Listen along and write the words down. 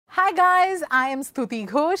Hi guys, I am Stuti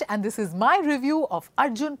Ghosh and this is my review of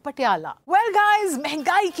Arjun Patiala. Well guys,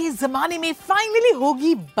 महंगाई के ज़माने में finally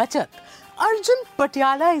होगी बचत. Arjun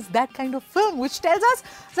Patiala is that kind of film which tells us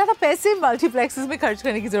ज़्यादा पैसे multiplexes में खर्च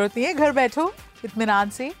करने की ज़रूरत नहीं है. घर बैठो इत्मीनान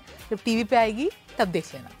से, जब टीवी पे आएगी तब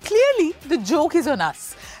देख लेना. Clearly the joke is on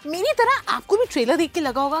us. मेरी तरह आपको भी ट्रेलर देख के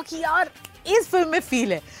लगा होगा कि यार इस फिल्म में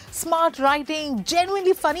फील है. Smart writing,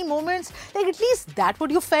 genuinely funny moments, like at least that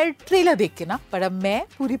what you felt trailer देख के ना. पर अब मैं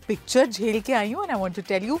पूरी पिक्चर झेल के आई हूँ and I want to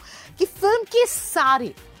tell you कि फिल्म के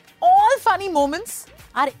सारे all funny moments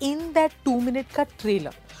are in that 2 minute का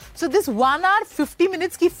trailer. So this 1 hour 50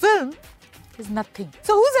 minutes की फिल्म is nothing.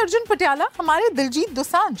 So who's Arjun Patiala? हमारे दिलजीत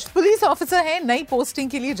दोसांझ पुलिस ऑफिसर हैं, नई पोस्टिंग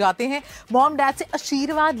के लिए जाते हैं मॉम डैड से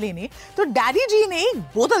आशीर्वाद लेने. तो डैडी जी ने एक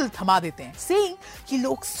बोतल थमा देते हैं, सेइंग कि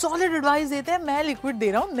लोग सॉलिड एडवाइस देते हैं, मैं लिक्विड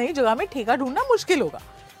दे रहा हूँ, नई जगह में ठेका ढूंढना मुश्किल होगा.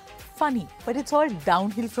 Funny, but it's all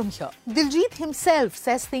downhill from here. Diljit himself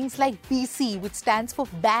says things like BC, which stands for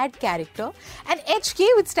bad character, and HK,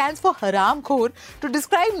 which stands for haramkhor, to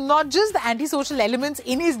describe not just the antisocial elements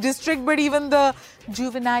in his district, but even the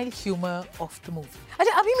juvenile humor of the movie.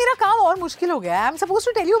 अच्छा, अभी मेरा काम और मुश्किल हो गया है. I'm supposed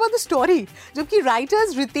to tell you about the story. जबकि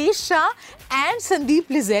writers Ritesh Shah and Sandeep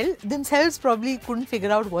Lizel themselves probably couldn't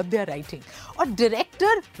figure out what they are writing. और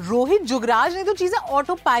डायरेक्टर रोहित जुगराज ने तो चीजें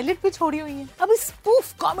ऑटो पायलट पे छोड़ी हुई हैं. अब इस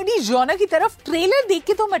स्पूफ कॉमेडी जॉनर की तरफ ट्रेलर देख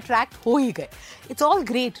के तो हम अट्रैक्ट हो ही गए. It's all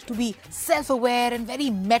great to be self-aware and very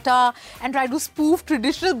meta and try to spoof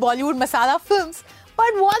traditional Bollywood masala films.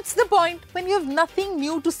 But what's the point when you have nothing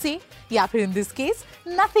new to say? या फिर in this case,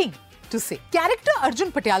 nothing to say. Character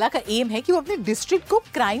Arjun Patiala का aim है कि वो अपने district को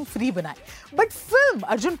crime free बनाए. But film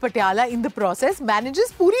Arjun Patiala in the process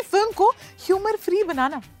manages पूरी फिल्म को humour free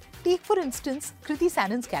banana. Take for instance Kriti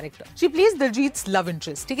Sanon's character. She plays Diljit's love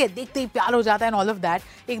interest. ठीक है, देखते ही प्यार हो जाता है and all of that.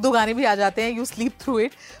 एक दो गाने भी आ जाते हैं. You sleep through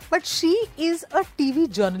it. But she is a TV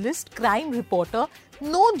journalist, crime reporter.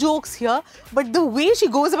 No jokes here. But the way she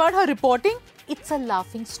goes about her reporting, it's a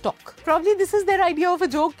laughing stock. Probably this is their idea of a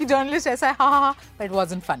joke कि journalist ऐसा है, ha ha ha. But it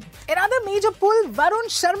wasn't funny. Another major pull,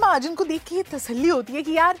 Varun Sharma, जिनको देख के तसल्ली होती है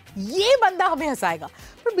कि यार ये बंदा हमें हंसाएगा.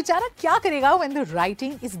 पर बेचारा क्या करेगा when the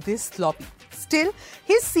writing is this sloppy. Still,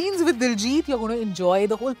 his scenes with Diljit, you're going to enjoy.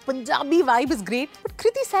 The whole Punjabi vibe is great. But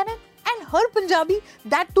Kriti Sanon and her Punjabi,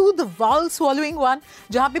 that too the vowel-swallowing one,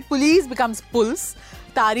 जहाँ पे police becomes pulse,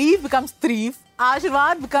 तारीफ becomes तारीफ,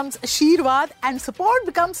 आशीर्वाद becomes आशीर्वाद, and support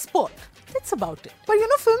becomes sport. That's about it.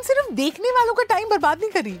 पर film सिर्फ देखने वालों का टाइम बर्बाद नहीं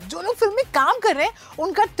कर रही. जो लोग फिल्म में काम कर रहे हैं,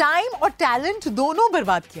 उनका टाइम और टैलेंट दोनों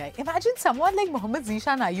बर्बाद किया है. Imagine someone like Mohammad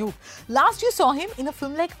Zishan Ayub. Last you saw him in a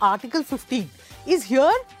film like Article 15. Is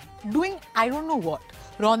here doing I don't know what.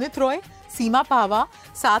 Ronit Roy, सीमा पावा,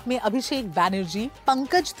 साथ में Abhishek Banerjee,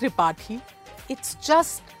 Pankaj Tripathi. It's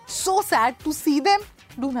just so sad to see them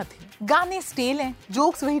do nothing. गाने stale हैं,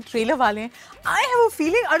 jokes वही trailer वाले हैं. I have a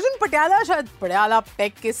feeling Arjun Patiala शायद Patiala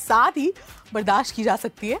pack के साथ ही बर्दाश्त की जा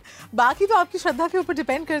सकती है. बाकी तो आपकी श्रद्धा के ऊपर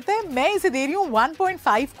डिपेंड करता है. मैं इसे दे रही हूँ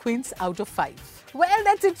 1.5 quints out of 5. Well,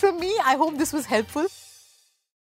 that's it from me. I hope this was helpful.